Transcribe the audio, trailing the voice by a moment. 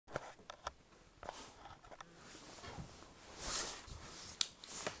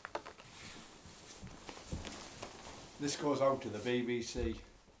This goes out to the BBC.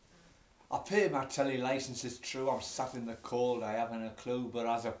 I pay my telly licence, it's true, I'm sat in the cold, I haven't a clue, but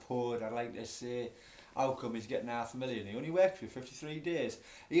as a poet I'd like to say, how come he's getting $500,000? He only worked for 53 days.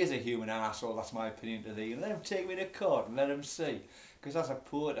 He is a human arsehole, that's my opinion to thee, and let him take me to court and let him see. Because as a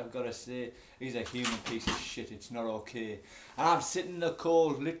poet I've got to say, he's a human piece of shit, it's not okay. And I'm sitting in the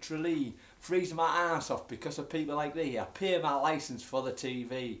cold, literally, freezing my arse off because of people like thee. I pay my licence for the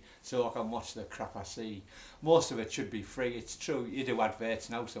TV so I can watch the crap I see. Most of it should be free, it's true, you do adverts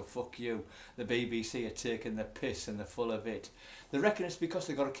now, so fuck you. The BBC are taking the piss and they're full of it. They reckon it's because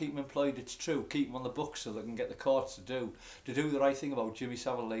they've got to keep them employed, it's true, keep them on the books so they can get the courts to do the right thing about Jimmy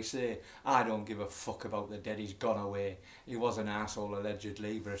Savile. They say, I don't give a fuck about the dead, he's gone away. He was an arsehole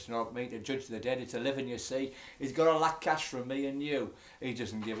allegedly, but it's not me to judge the dead, it's a living, you see. He's got a lot cash from me and you. He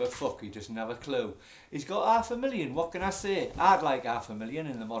doesn't give a fuck, he doesn't have a clue. He's got $500,000, what can I say? I'd like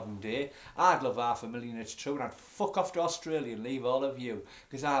 $500,000 in the modern day. I'd love $500,000, it's true, and I'd fuck off to Australia and leave all of you.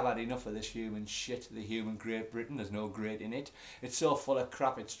 Because I've had enough of this human shit, the human Great Britain, there's no great in it. It's so full of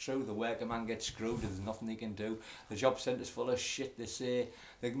crap, it's true, the working man gets screwed, there's nothing he can do. The job centre's full of shit, they say.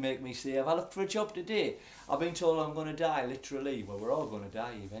 They make me say, have I looked for a job today? I've been told I'm going to die, literally. Well, we're all going to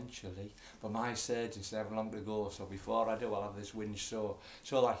die eventually. But my surgeon said I have long to go, so before I do, I'll have this whinge so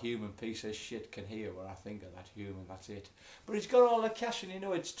that human piece of shit can hear what I think of that human, that's it. But he's got all the cash and you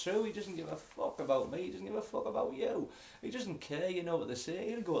know it's true, he doesn't give a fuck about me, he doesn't give a fuck about you. He doesn't care, you know what they say,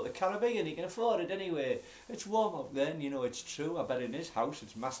 he'll go to the Caribbean, he can afford it anyway. It's warm up then, you know it's true, I bet in his house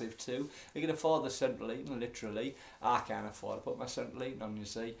it's massive too. He can afford the central heating, literally. I can't afford to put my central heating on, you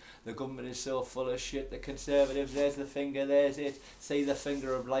see. The government is so full of shit, the Conservatives, there's the finger, there's it. See the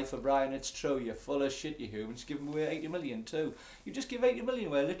finger of life, O'Brien, it's true, you're full of shit, you humans, give them away 80 million too. You just give 80 million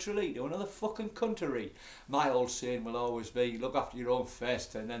away, literally, to another fucking country. My old saying will always be, look after your own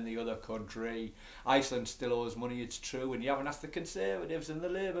first and then the other country. Iceland still owes money, it's true, and you haven't asked the Conservatives and the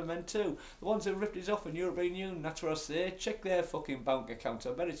Labour men too. The ones who ripped us off in European Union, that's what I say, check their fucking bank accounts,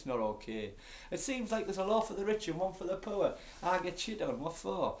 I bet it's not okay. It seems like there's a law for the rich and one for the poor. I get shit on, what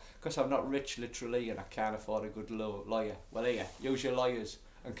for? Because I'm not rich, literally, and I can't afford a good lawyer. Well, here, use your lawyers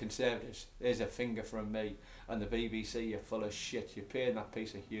and Conservatives. There's a finger from me. And the BBC, you're full of shit. You're paying that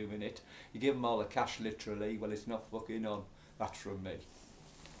piece of human it. You give them all the cash, literally. Well, it's not fucking on. That's from me.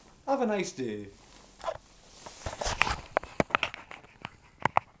 Have a nice day.